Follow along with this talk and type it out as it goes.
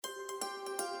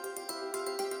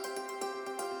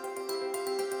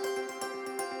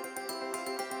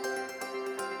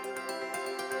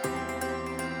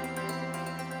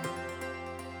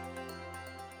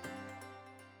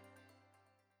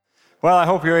Well, I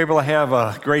hope you're able to have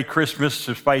a great Christmas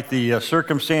despite the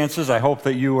circumstances. I hope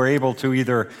that you were able to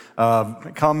either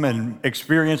come and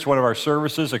experience one of our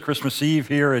services at Christmas Eve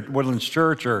here at Woodlands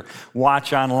Church or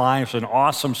watch online. It's an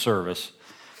awesome service.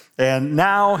 And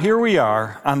now here we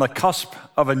are on the cusp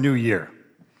of a new year.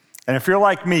 And if you're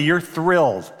like me, you're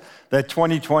thrilled that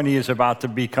 2020 is about to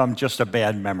become just a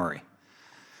bad memory.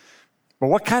 But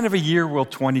what kind of a year will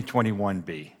 2021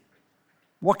 be?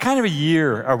 What kind of a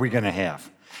year are we going to have?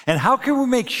 And how can we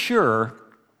make sure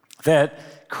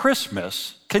that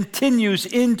Christmas continues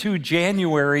into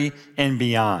January and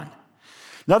beyond?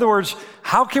 In other words,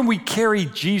 how can we carry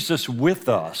Jesus with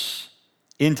us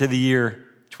into the year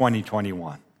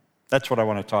 2021? That's what I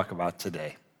want to talk about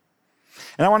today.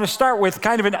 And I want to start with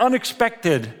kind of an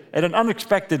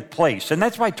unexpected place, and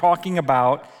that's by talking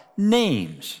about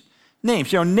names.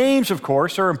 Names. Names, of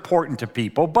course, are important to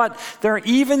people, but there are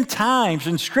even times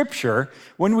in Scripture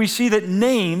when we see that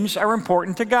names are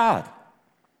important to God.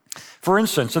 For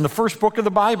instance, in the first book of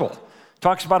the Bible, it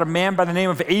talks about a man by the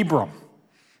name of Abram.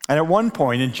 And at one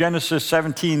point in Genesis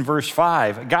 17, verse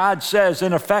 5, God says,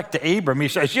 in effect, to Abram, he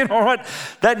says, you know what?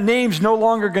 That name's no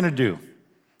longer going to do.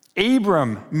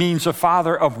 Abram means a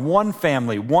father of one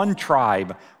family, one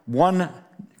tribe, one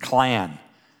clan.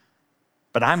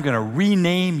 But I'm going to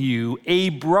rename you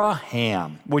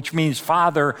Abraham, which means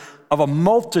father of a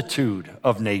multitude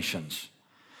of nations.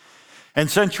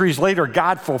 And centuries later,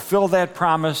 God fulfilled that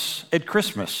promise at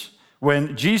Christmas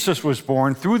when Jesus was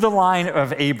born through the line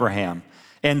of Abraham.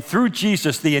 And through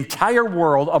Jesus, the entire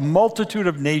world, a multitude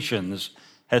of nations,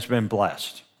 has been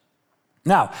blessed.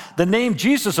 Now, the name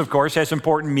Jesus, of course, has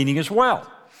important meaning as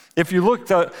well. If you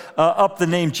looked up the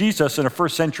name Jesus in a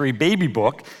first century baby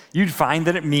book, you'd find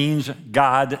that it means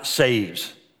God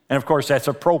saves. And of course, that's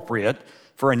appropriate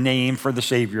for a name for the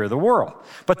Savior of the world.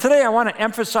 But today I want to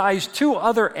emphasize two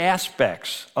other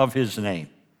aspects of his name.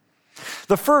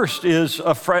 The first is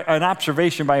an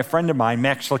observation by a friend of mine,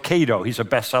 Max Lucado. He's a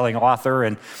best-selling author,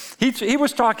 and he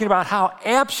was talking about how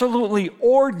absolutely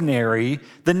ordinary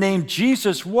the name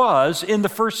Jesus was in the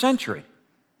first century.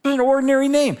 It was an ordinary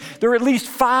name. There are at least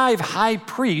 5 high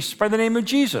priests by the name of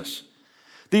Jesus.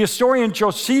 The historian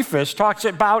Josephus talks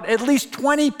about at least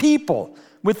 20 people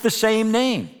with the same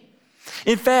name.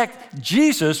 In fact,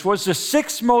 Jesus was the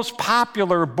 6th most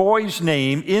popular boy's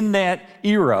name in that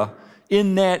era,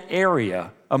 in that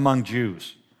area among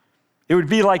Jews. It would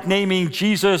be like naming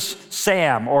Jesus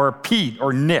Sam or Pete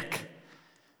or Nick.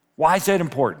 Why is that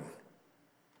important?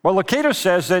 Well, Lucado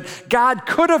says that God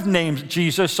could have named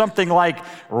Jesus something like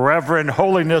Reverend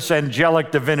Holiness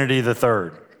Angelic Divinity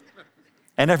III.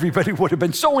 And everybody would have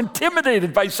been so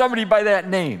intimidated by somebody by that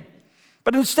name.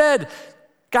 But instead,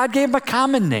 God gave him a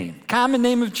common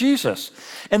name of Jesus.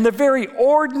 And the very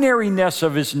ordinariness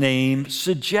of his name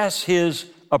suggests his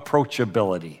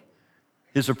approachability.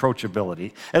 As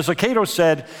Lucado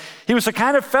said, he was the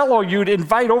kind of fellow you'd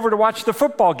invite over to watch the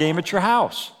football game at your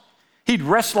house. He'd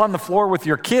wrestle on the floor with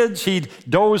your kids. He'd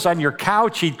doze on your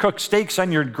couch. He'd cook steaks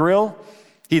on your grill.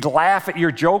 He'd laugh at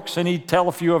your jokes, and he'd tell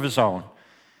a few of his own.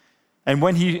 And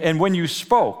when you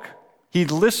spoke, he'd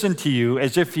listen to you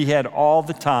as if he had all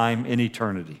the time in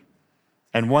eternity.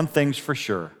 And one thing's for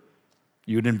sure,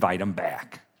 you'd invite him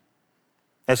back.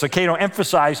 As Lucado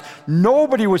emphasized,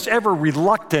 nobody was ever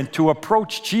reluctant to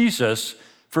approach Jesus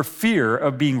for fear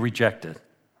of being rejected.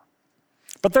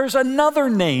 But there's another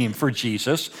name for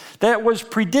Jesus that was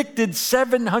predicted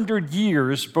 700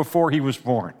 years before he was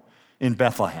born in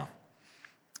Bethlehem.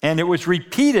 And it was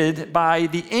repeated by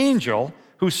the angel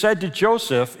who said to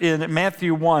Joseph in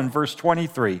Matthew 1, verse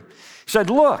 23, he said,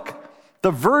 "Look,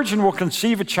 the virgin will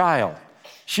conceive a child.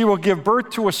 She will give birth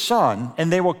to a son,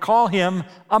 and they will call him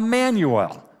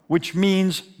Emmanuel," which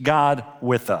means God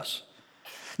with us.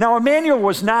 Now, Emmanuel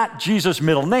was not Jesus'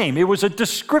 middle name. It was a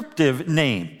descriptive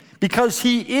name, because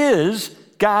he is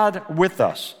God with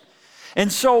us.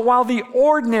 And so while the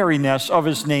ordinariness of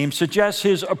his name suggests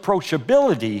his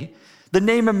approachability, the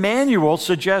name Emmanuel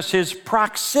suggests his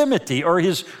proximity or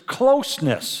his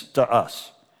closeness to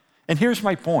us. And here's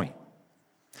my point.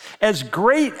 As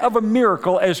great of a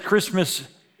miracle as Christmas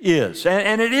is,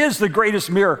 and it is the greatest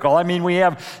miracle. I mean, we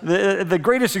have the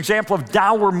greatest example of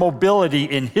downward mobility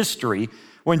in history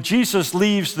when Jesus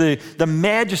leaves the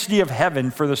majesty of heaven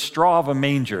for the straw of a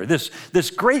manger. This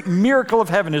great miracle of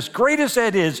heaven, as great as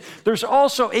that is, there's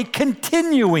also a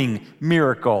continuing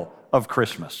miracle of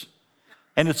Christmas.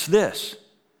 And it's this: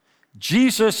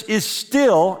 Jesus is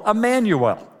still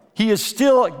Emmanuel. He is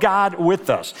still God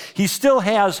with us. He still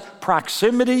has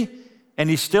proximity, and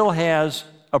he still has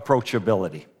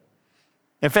approachability.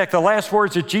 In fact, the last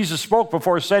words that Jesus spoke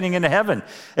before ascending into heaven,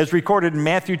 as recorded in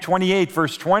Matthew 28,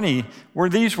 verse 20, were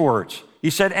these words. He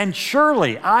said, "And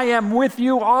surely I am with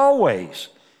you always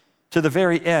to the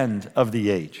very end of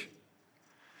the age."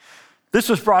 This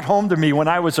was brought home to me when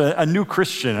I was a new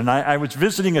Christian, and I was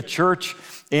visiting a church,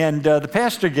 and the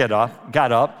pastor got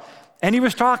up, and he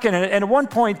was talking, and at one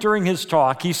point during his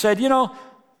talk, he said,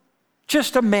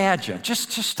 just imagine,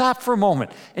 just stop for a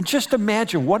moment, and just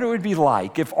imagine what it would be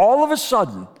like if all of a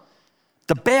sudden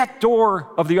the back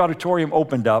door of the auditorium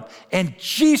opened up and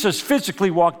Jesus physically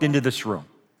walked into this room.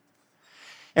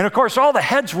 And of course, all the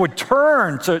heads would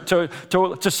turn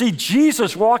to see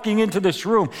Jesus walking into this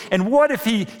room. And what if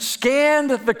he scanned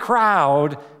the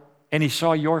crowd and he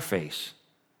saw your face?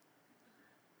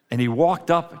 And he walked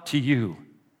up to you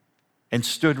and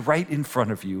stood right in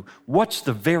front of you. What's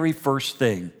the very first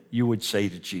thing you would say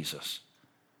to Jesus?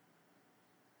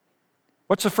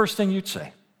 What's the first thing you'd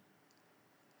say?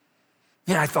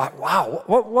 I thought, wow,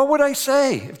 what would I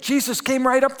say? If Jesus came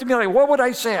right up to me, what would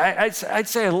I say? I'd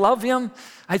say I love him.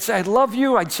 I'd say I love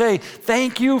you. I'd say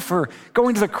thank you for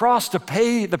going to the cross to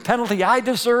pay the penalty I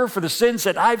deserve for the sins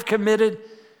that I've committed.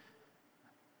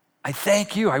 I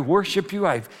thank you. I worship you.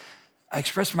 I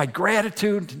express my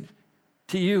gratitude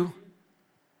to you.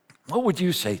 What would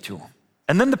you say to him?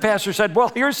 And then the pastor said, well,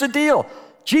 here's the deal.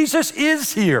 Jesus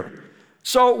is here.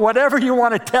 So whatever you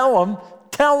want to tell him,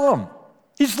 tell him.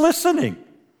 He's listening.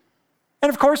 And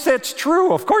of course that's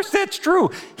true. Of course that's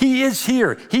true. He is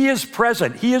here. He is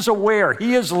present. He is aware.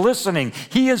 He is listening.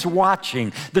 He is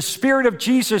watching. The Spirit of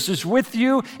Jesus is with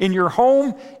you in your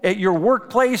home, at your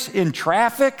workplace, in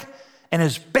traffic. And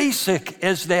as basic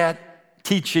as that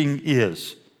teaching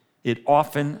is, it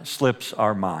often slips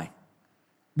our mind.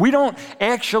 We don't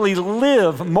actually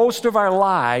live most of our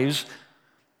lives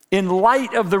in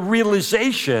light of the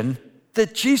realization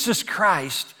that Jesus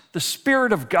Christ, the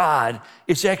Spirit of God,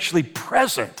 is actually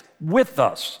present with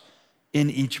us in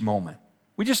each moment.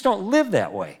 We just don't live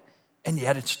that way, and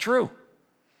yet it's true.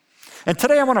 And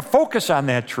today I want to focus on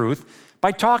that truth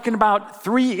by talking about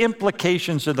three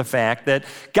implications of the fact that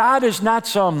God is not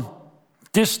some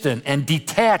distant and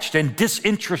detached and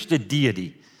disinterested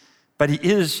deity, but he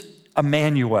is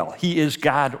Emmanuel. He is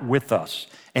God with us,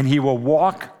 and he will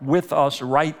walk with us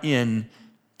right in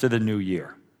to the new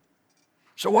year.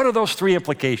 So what are those three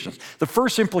implications? The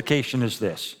first implication is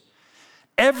this.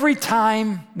 Every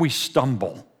time we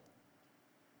stumble,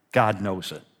 God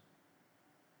knows it.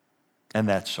 And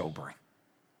that's sobering.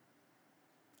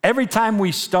 Every time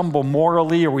we stumble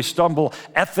morally or we stumble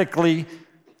ethically,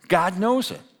 God knows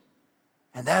it.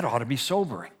 And that ought to be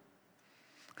sobering.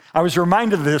 I was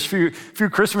reminded of this a few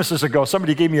Christmases ago.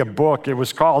 Somebody gave me a book. It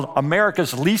was called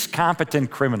America's Least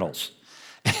Competent Criminals.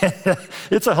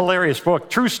 It's a hilarious book,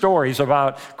 true stories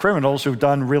about criminals who've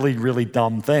done really, really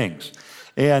dumb things.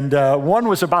 And one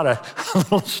was about a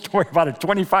little story about a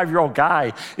 25-year-old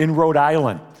guy in Rhode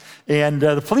Island. And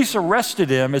the police arrested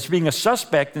him as being a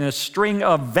suspect in a string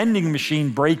of vending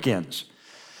machine break-ins.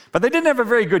 But they didn't have a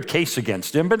very good case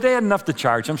against him, but they had enough to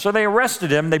charge him. So they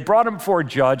arrested him, they brought him before a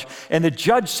judge, and the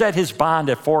judge set his bond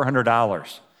at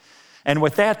 $400. And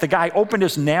with that, the guy opened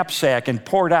his knapsack and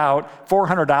poured out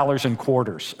 $400 in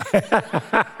quarters.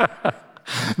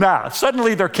 Now,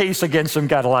 suddenly their case against him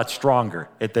got a lot stronger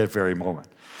at that very moment.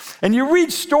 And you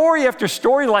read story after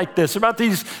story like this about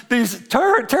these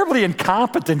terribly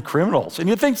incompetent criminals, and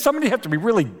you think somebody have to be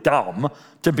really dumb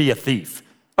to be a thief.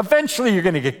 Eventually, you're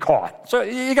going to get caught. So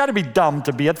you got to be dumb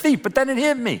to be a thief. But then it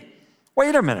hit me.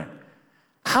 Wait a minute.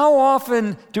 How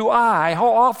often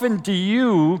do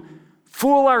you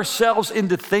fool ourselves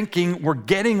into thinking we're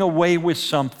getting away with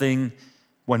something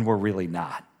when we're really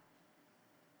not?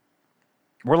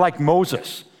 We're like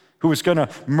Moses, who was going to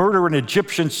murder an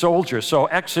Egyptian soldier. So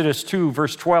Exodus 2,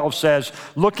 verse 12 says,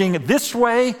 looking this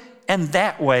way and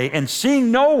that way, and seeing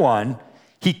no one,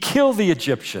 he killed the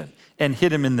Egyptian and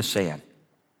hid him in the sand.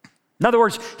 In other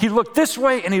words, he looked this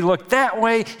way and he looked that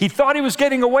way. He thought he was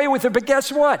getting away with it, but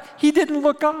guess what? He didn't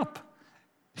look up.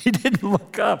 He didn't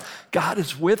look up. God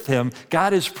is with him.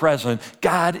 God is present.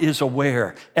 God is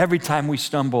aware. Every time we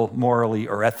stumble morally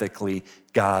or ethically,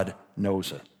 God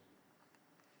knows it.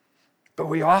 But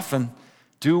we often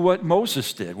do what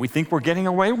Moses did. We think we're getting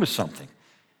away with something.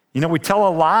 We tell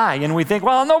a lie and we think,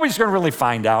 well, nobody's going to really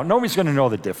find out. Nobody's going to know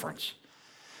the difference.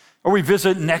 Or we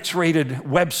visit an X-rated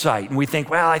website and we think,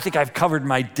 well, I think I've covered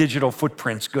my digital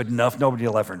footprints good enough. Nobody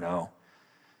will ever know.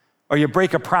 Or you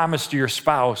break a promise to your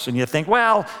spouse and you think,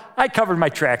 well, I covered my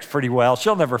tracks pretty well.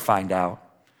 She'll never find out.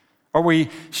 Or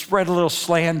we spread a little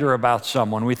slander about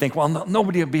someone. We think, well,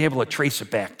 nobody will be able to trace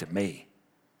it back to me.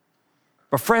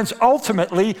 But friends,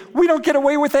 ultimately, we don't get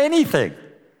away with anything.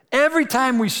 Every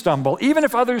time we stumble, even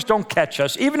if others don't catch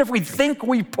us, even if we think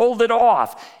we pulled it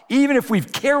off, even if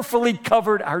we've carefully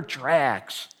covered our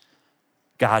tracks,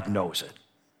 God knows it.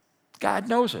 God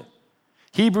knows it.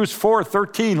 Hebrews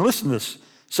 4:13, listen to this,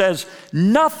 says,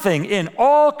 nothing in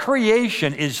all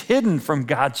creation is hidden from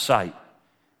God's sight.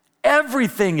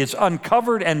 Everything is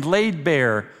uncovered and laid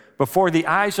bare before the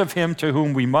eyes of him to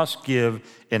whom we must give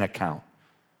an account.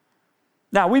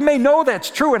 Now, we may know that's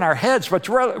true in our heads, but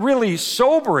what's really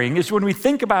sobering is when we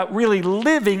think about really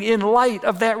living in light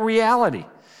of that reality.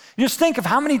 You just think of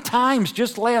how many times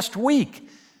just last week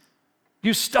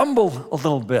you stumbled a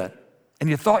little bit and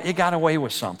you thought you got away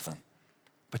with something,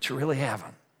 but you really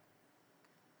haven't.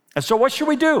 And so what should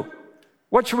we do?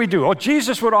 What should we do? Well,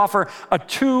 Jesus would offer a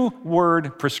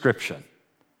 2-word prescription.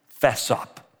 Fess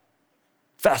up.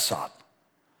 Fess up.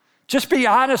 Just be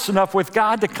honest enough with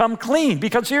God to come clean,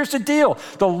 because here's the deal.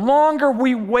 The longer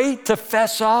we wait to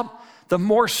fess up, the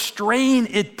more strain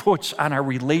it puts on our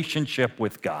relationship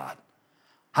with God.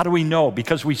 How do we know?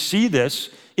 Because we see this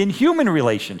in human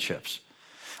relationships.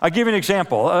 I'll give you an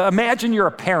example. Imagine you're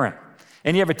a parent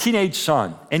and you have a teenage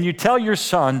son, and you tell your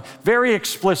son very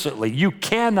explicitly, you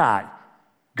cannot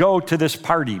go to this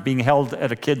party being held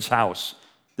at a kid's house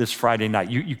this Friday night.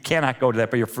 You cannot go to that,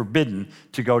 but you're forbidden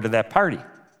to go to that party.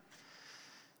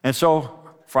 And so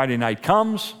Friday night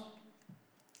comes,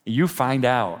 you find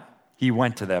out he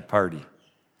went to that party,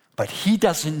 but he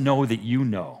doesn't know that you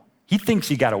know. He thinks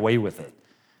he got away with it,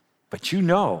 but you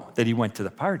know that he went to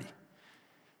the party.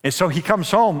 And so he comes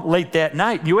home late that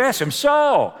night, and you ask him,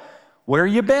 so, where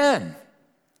you been?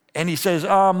 And he says,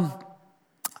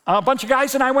 a bunch of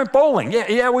guys and I went bowling.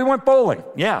 Yeah, we went bowling.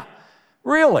 Yeah.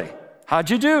 Really?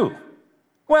 How'd you do?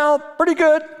 Well, pretty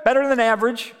good, better than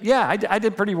average. Yeah, I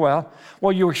did pretty well.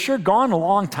 Well, you were sure gone a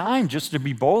long time just to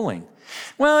be bowling.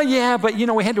 Well, yeah, but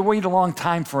we had to wait a long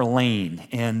time for a lane,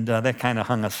 and that kind of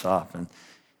hung us up. And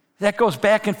that goes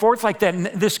back and forth like that, and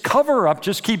this cover-up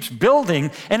just keeps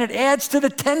building, and it adds to the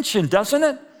tension, doesn't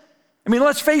it? I mean,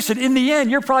 let's face it, in the end,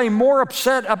 you're probably more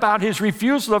upset about his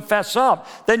refusal to fess up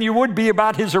than you would be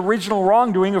about his original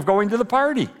wrongdoing of going to the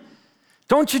party.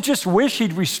 Don't you just wish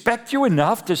he'd respect you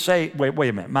enough to say, wait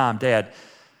a minute, Mom, Dad,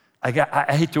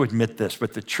 I hate to admit this,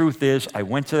 but the truth is I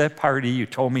went to that party you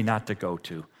told me not to go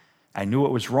to. I knew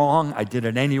it was wrong, I did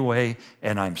it anyway,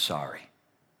 and I'm sorry.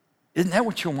 Isn't that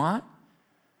what you want?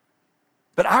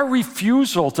 But our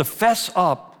refusal to fess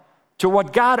up to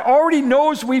what God already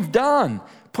knows we've done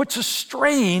puts a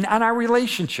strain on our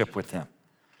relationship with him.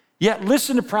 Yet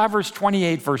listen to Proverbs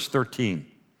 28, verse 13.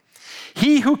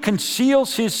 He who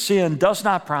conceals his sin does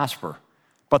not prosper,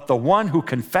 but the one who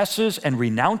confesses and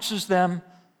renounces them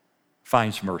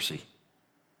finds mercy.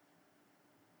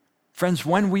 Friends,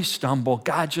 when we stumble,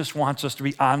 God just wants us to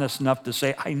be honest enough to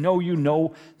say, I know you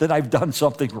know that I've done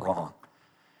something wrong.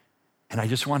 And I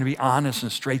just want to be honest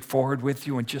and straightforward with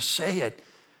you and just say it.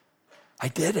 I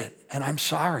did it, and I'm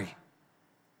sorry.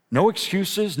 No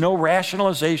excuses, no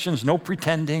rationalizations, no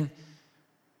pretending.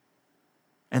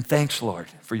 And thanks, Lord,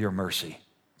 for your mercy.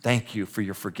 Thank you for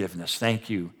your forgiveness. Thank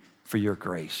you for your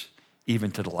grace,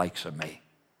 even to the likes of me.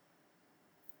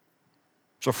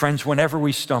 So friends, whenever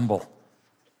we stumble,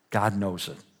 God knows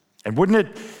it. And wouldn't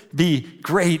it be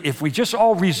great if we just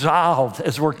all resolved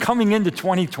as we're coming into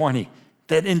 2020,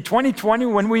 that in 2020,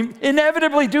 when we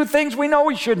inevitably do things we know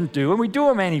we shouldn't do, and we do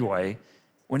them anyway,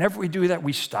 whenever we do that,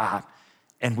 we stop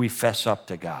and we fess up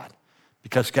to God.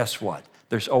 Because guess what?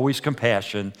 There's always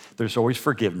compassion, there's always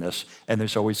forgiveness, and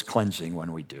there's always cleansing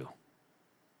when we do.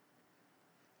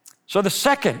 So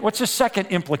what's the second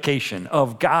implication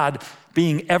of God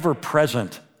being ever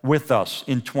present with us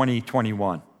in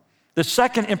 2021? The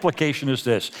second implication is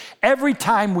this: every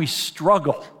time we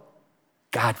struggle,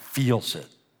 God feels it.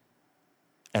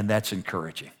 And that's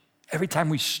encouraging. Every time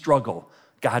we struggle,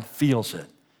 God feels it,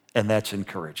 and that's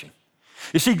encouraging.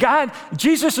 You see,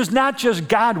 Jesus is not just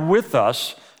God with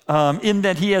us in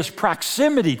that he has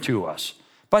proximity to us,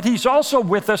 but he's also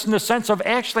with us in the sense of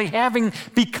actually having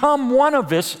become one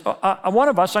of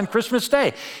us on Christmas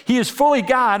Day. He is fully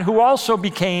God who also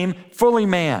became fully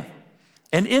man.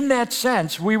 And in that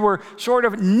sense, we were sort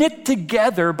of knit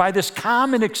together by this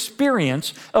common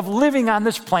experience of living on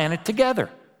this planet together.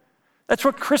 That's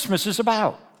what Christmas is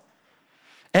about.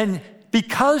 And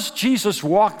because Jesus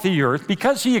walked the earth,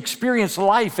 because he experienced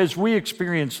life as we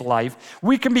experience life,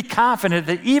 we can be confident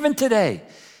that even today,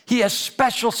 he has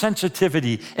special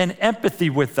sensitivity and empathy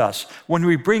with us when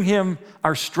we bring him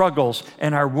our struggles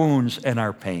and our wounds and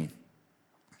our pain.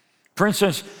 For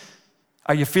instance,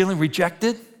 are you feeling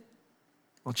rejected?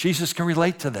 Well, Jesus can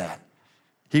relate to that.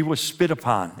 He was spit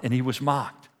upon and he was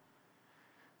mocked.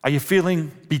 Are you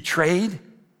feeling betrayed?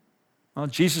 Well,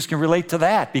 Jesus can relate to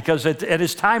that because at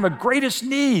his time of greatest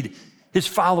need, his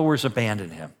followers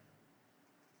abandoned him.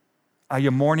 Are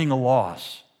you mourning a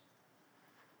loss?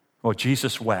 Well,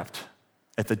 Jesus wept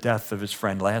at the death of his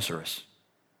friend Lazarus.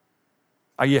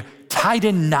 Are you tied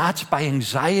in knots by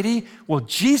anxiety? Well,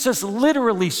 Jesus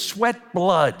literally sweat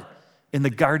blood in the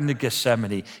Garden of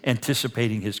Gethsemane,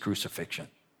 anticipating his crucifixion.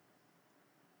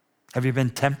 Have you been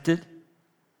tempted?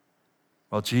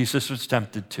 Well, Jesus was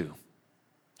tempted too.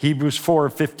 Hebrews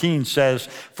 4:15 says,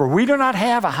 "For we do not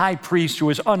have a high priest who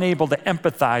is unable to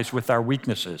empathize with our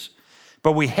weaknesses,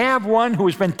 but we have one who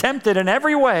has been tempted in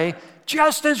every way,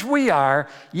 just as we are,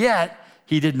 yet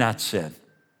he did not sin."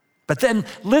 But then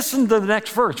listen to the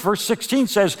next verse. Verse 16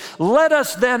 says, "Let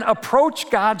us then approach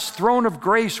God's throne of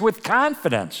grace with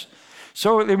confidence,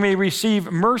 so that we may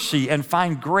receive mercy and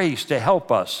find grace to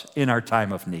help us in our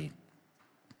time of need."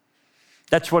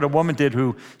 That's what a woman did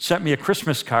who sent me a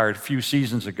Christmas card a few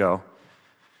seasons ago.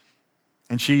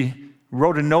 And she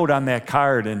wrote a note on that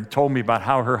card and told me about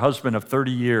how her husband of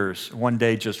 30 years one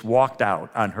day just walked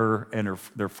out on her and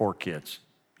their 4 kids.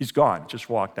 He's gone, just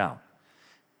walked out.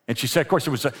 And she said, of course,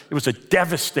 it was a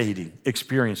devastating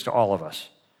experience to all of us.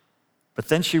 But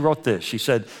then she wrote this. She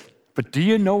said, "But do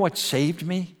you know what saved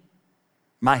me?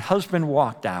 My husband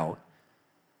walked out,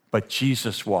 but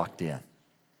Jesus walked in."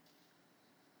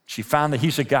 She found that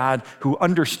he's a God who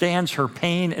understands her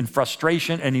pain and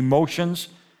frustration and emotions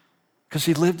because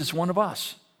he lived as one of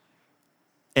us.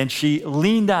 And she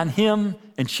leaned on him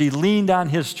and she leaned on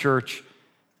his church.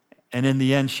 And in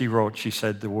the end, she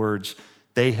said the words,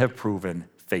 "They have proven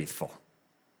faithful."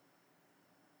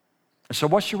 And so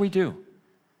what should we do?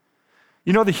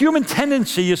 You know, the human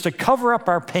tendency is to cover up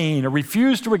our pain or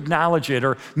refuse to acknowledge it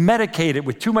or medicate it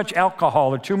with too much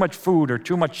alcohol or too much food or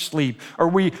too much sleep, or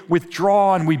we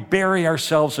withdraw and we bury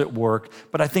ourselves at work.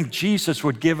 But I think Jesus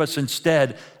would give us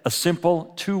instead a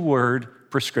simple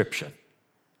 2-word prescription: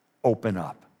 open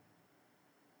up.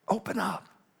 Open up.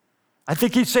 I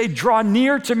think he'd say, "Draw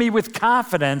near to me with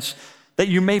confidence that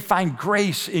you may find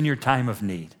grace in your time of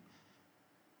need."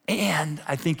 And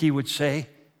I think he would say,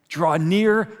 "Draw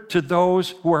near to those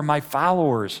who are my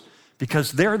followers,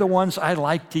 because they're the ones I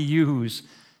like to use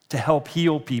to help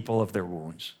heal people of their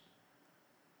wounds."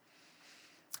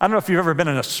 I don't know if you've ever been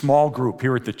in a small group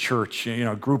here at the church,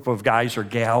 a group of guys or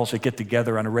gals that get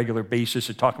together on a regular basis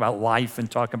to talk about life and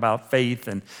talk about faith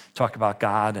and talk about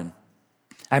God. And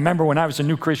I remember when I was a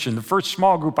new Christian, the first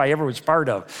small group I ever was part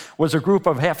of was a group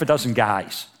of half a dozen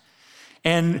guys.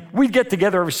 And we'd get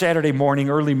together every Saturday morning,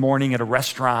 early morning at a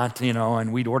restaurant,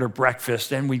 and we'd order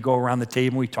breakfast, and we'd go around the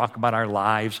table, and we'd talk about our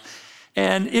lives.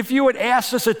 And if you had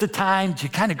asked us at the time, do you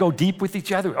kind of go deep with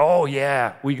each other? Oh,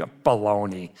 yeah, we got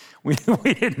baloney. We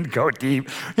didn't go deep.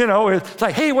 It's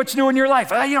like, "Hey, what's new in your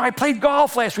life?" "I played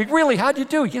golf last week." "Really? How'd you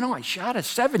do?" "I shot a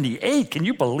 78. Can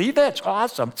you believe that? It's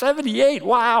awesome. 78,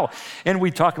 wow." And we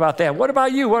talk about that. "What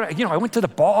about you?" "I went to the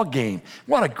ball game.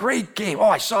 What a great game. Oh,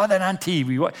 I saw that on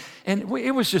TV." And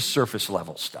it was just surface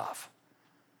level stuff.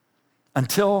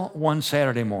 Until one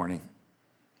Saturday morning,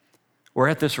 we're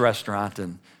at this restaurant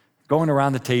and going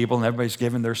around the table, and everybody's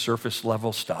giving their surface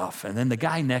level stuff. And then the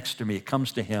guy next to me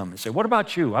comes to him and says, "What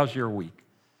about you? How's your week?"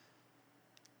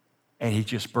 And he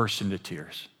just burst into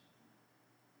tears.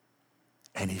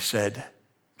 And he said,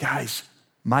 "Guys,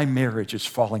 my marriage is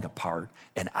falling apart,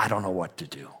 and I don't know what to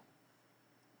do."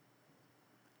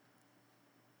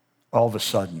 All of a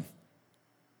sudden,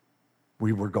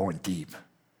 we were going deep.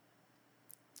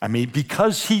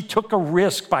 Because he took a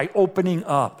risk by opening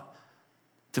up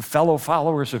to fellow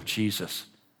followers of Jesus,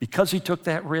 because he took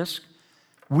that risk,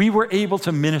 we were able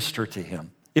to minister to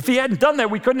him. If he hadn't done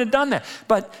that, we couldn't have done that.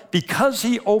 But because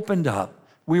he opened up,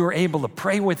 we were able to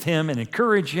pray with him and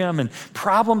encourage him and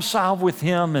problem solve with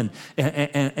him and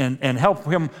help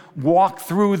him walk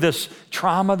through this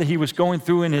trauma that he was going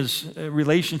through in his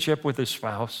relationship with his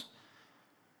spouse,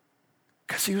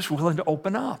 because he was willing to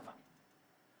open up.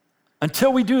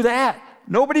 Until we do that,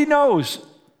 nobody knows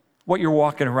what you're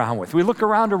walking around with. We look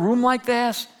around a room like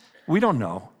this, we don't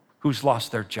know who's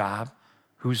lost their job,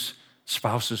 whose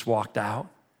spouse has walked out,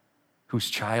 whose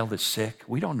child is sick.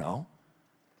 We don't know.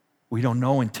 We don't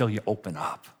know until you open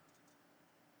up.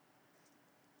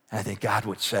 And I think God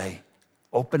would say,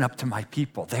 "Open up to my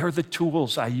people. They're the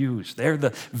tools I use. They're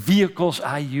the vehicles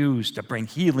I use to bring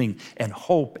healing and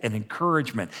hope and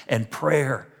encouragement and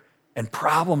prayer and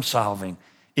problem solving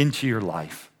into your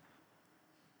life."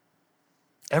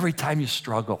 Every time you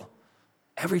struggle,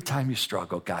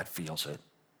 God feels it.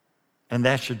 And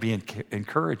that should be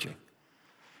encouraging.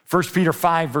 1 Peter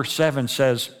 5, verse 7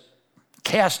 says,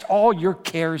 "Cast all your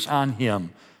cares on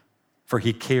him, for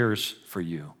he cares for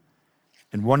you."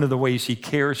 And one of the ways he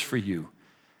cares for you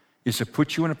is to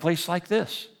put you in a place like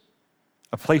this,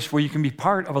 a place where you can be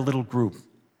part of a little group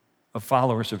of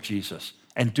followers of Jesus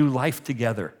and do life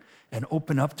together and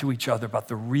open up to each other about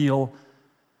the real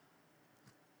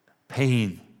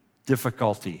pain,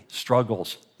 difficulty,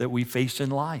 struggles that we face in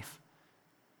life.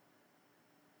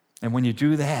 And when you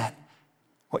do that,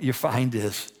 what you find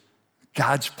is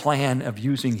God's plan of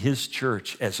using his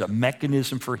church as a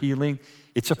mechanism for healing,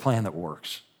 it's a plan that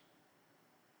works.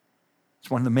 It's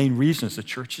one of the main reasons the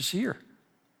church is here,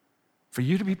 for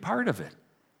you to be part of it,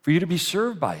 for you to be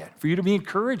served by it, for you to be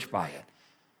encouraged by it.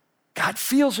 God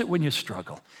feels it when you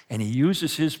struggle, and he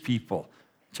uses his people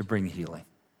to bring healing.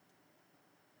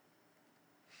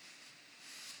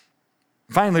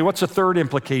 Finally, what's the third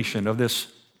implication of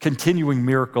this continuing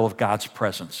miracle of God's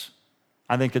presence?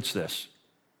 I think it's this.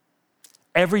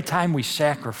 Every time we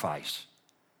sacrifice,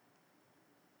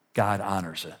 God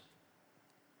honors it.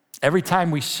 Every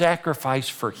time we sacrifice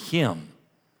for him,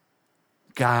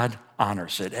 God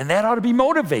honors it. And that ought to be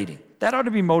motivating. That ought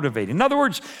to be motivating. In other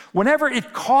words, whenever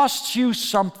it costs you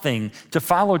something to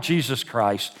follow Jesus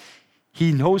Christ,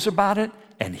 he knows about it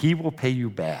and he will pay you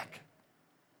back.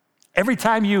 Every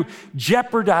time you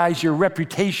jeopardize your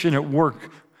reputation at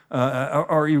work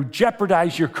or you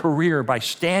jeopardize your career by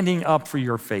standing up for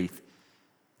your faith,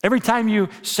 every time you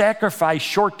sacrifice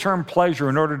short-term pleasure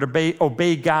in order to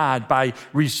obey God by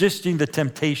resisting the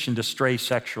temptation to stray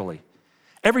sexually,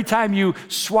 every time you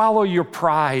swallow your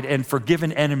pride and forgive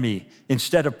an enemy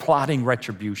instead of plotting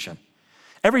retribution,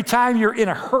 every time you're in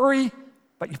a hurry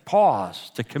but you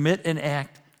pause to commit an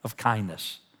act of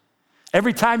kindness,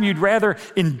 every time you'd rather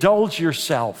indulge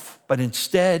yourself but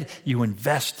instead you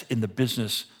invest in the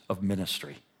business of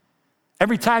ministry,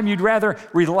 every time you'd rather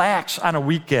relax on a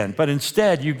weekend, but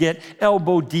instead you get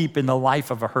elbow deep in the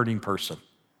life of a hurting person.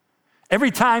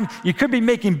 Every time you could be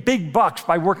making big bucks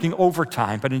by working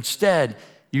overtime, but instead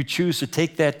you choose to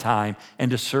take that time and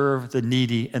to serve the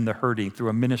needy and the hurting through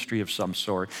a ministry of some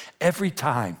sort. Every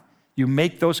time you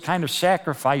make those kind of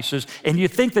sacrifices and you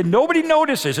think that nobody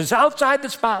notices, it's outside the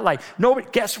spotlight. Nobody,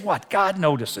 guess what? God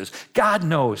notices. God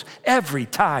knows every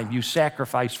time you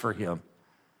sacrifice for him.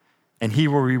 And he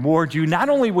will reward you not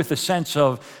only with a sense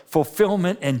of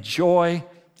fulfillment and joy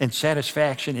and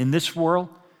satisfaction in this world,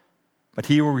 but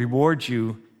he will reward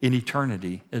you in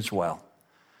eternity as well.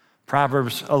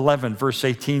 Proverbs 11, verse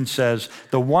 18 says,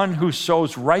 "The one who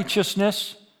sows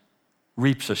righteousness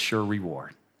reaps a sure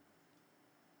reward."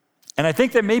 And I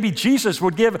think that maybe Jesus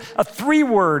would give a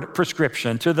 3-word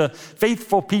prescription to the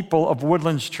faithful people of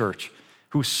Woodlands Church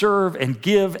who serve and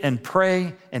give and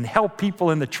pray and help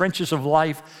people in the trenches of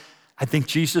life. I think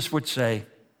Jesus would say,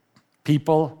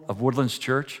 people of Woodlands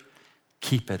Church,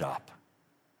 keep it up.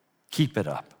 Keep it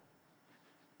up.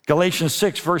 Galatians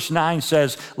 6, verse 9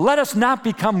 says, "Let us not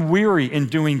become weary in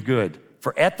doing good,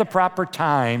 for at the proper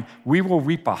time we will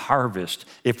reap a harvest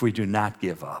if we do not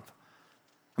give up."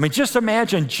 I mean, just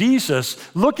imagine Jesus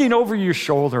looking over your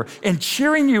shoulder and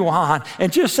cheering you on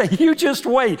and just saying, you just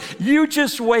wait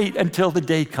until the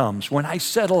day comes when I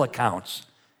settle accounts.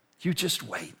 You just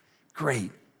wait.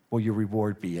 Great will your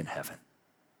reward be in heaven.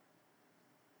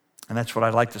 And that's what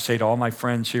I'd like to say to all my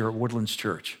friends here at Woodlands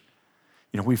Church.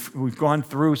 You know, we've gone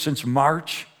through since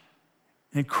March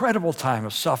an incredible time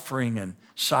of suffering and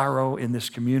sorrow in this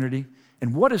community.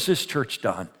 And what has this church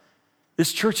done?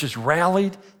 This church has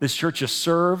rallied, this church has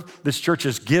served, this church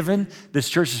has given, this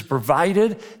church has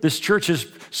provided, this church has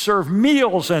served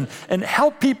meals and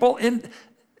helped people in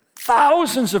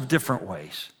thousands of different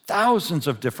ways.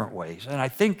 And I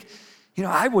think, you know,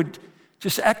 I would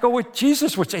just echo what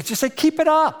Jesus would say. Just say, keep it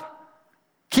up.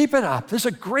 Keep it up. This is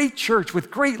a great church with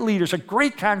great leaders, a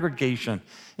great congregation.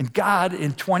 And God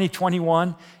in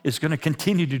 2021 is going to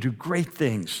continue to do great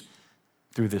things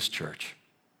through this church.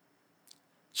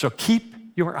 So keep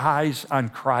your eyes on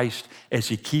Christ as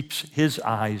he keeps his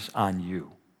eyes on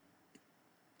you.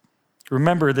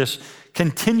 Remember this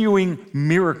continuing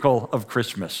miracle of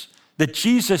Christmas, that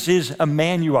Jesus is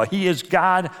Emmanuel. He is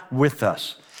God with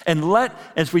us. And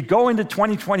as we go into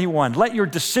 2021, let your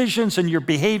decisions and your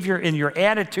behavior and your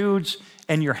attitudes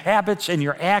and your habits and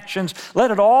your actions, let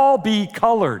it all be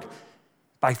colored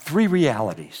by 3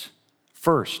 realities.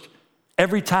 First,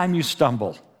 every time you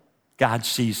stumble, God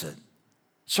sees it.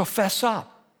 So fess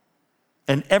up.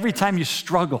 And every time you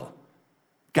struggle,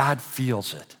 God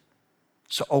feels it.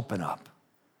 So open up.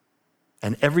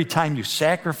 And every time you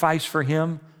sacrifice for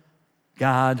him,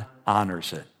 God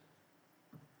honors it.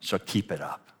 So keep it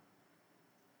up.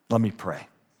 Let me pray.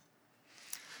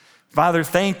 Father,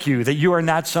 thank you that you are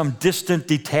not some distant,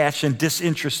 detached, and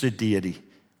disinterested deity,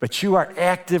 but you are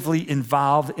actively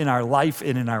involved in our life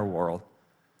and in our world.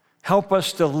 Help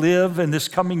us to live in this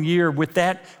coming year with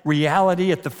that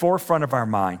reality at the forefront of our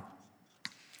mind,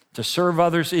 to serve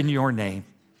others in your name,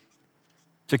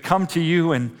 to come to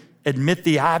you and admit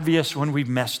the obvious when we've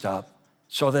messed up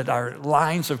so that our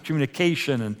lines of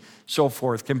communication and so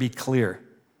forth can be clear.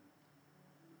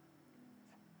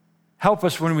 Help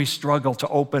us when we struggle to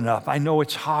open up. I know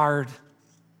it's hard,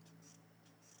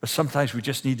 but sometimes we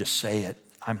just need to say it.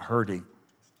 I'm hurting.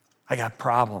 I got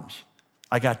problems.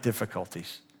 I got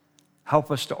difficulties. Help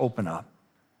us to open up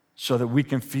so that we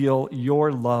can feel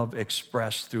your love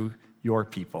expressed through your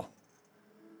people.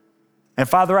 And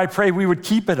Father, I pray we would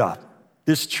keep it up,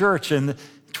 this church in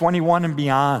 21 and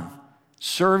beyond,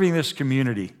 serving this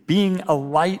community, being a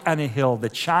light on a hill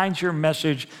that shines your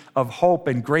message of hope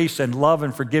and grace and love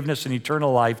and forgiveness and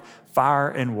eternal life far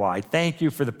and wide. Thank you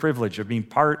for the privilege of being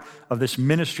part of this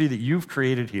ministry that you've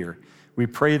created here. We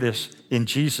pray this in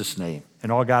Jesus' name.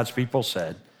 And all God's people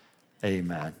said,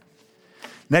 amen.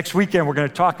 Next weekend, we're going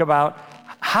to talk about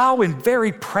how in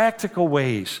very practical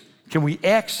ways can we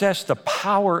access the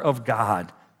power of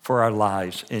God for our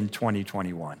lives in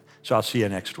 2021. So I'll see you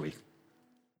next week.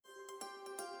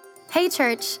 Hey,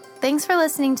 church. Thanks for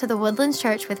listening to the Woodlands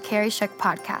Church with Carrie Shook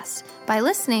podcast. By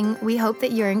listening, we hope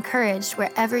that you're encouraged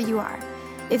wherever you are.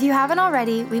 If you haven't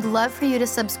already, we'd love for you to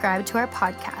subscribe to our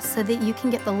podcast so that you can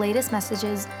get the latest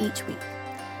messages each week.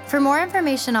 For more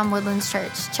information on Woodlands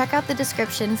Church, check out the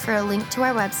description for a link to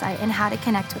our website and how to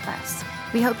connect with us.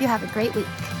 We hope you have a great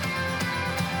week.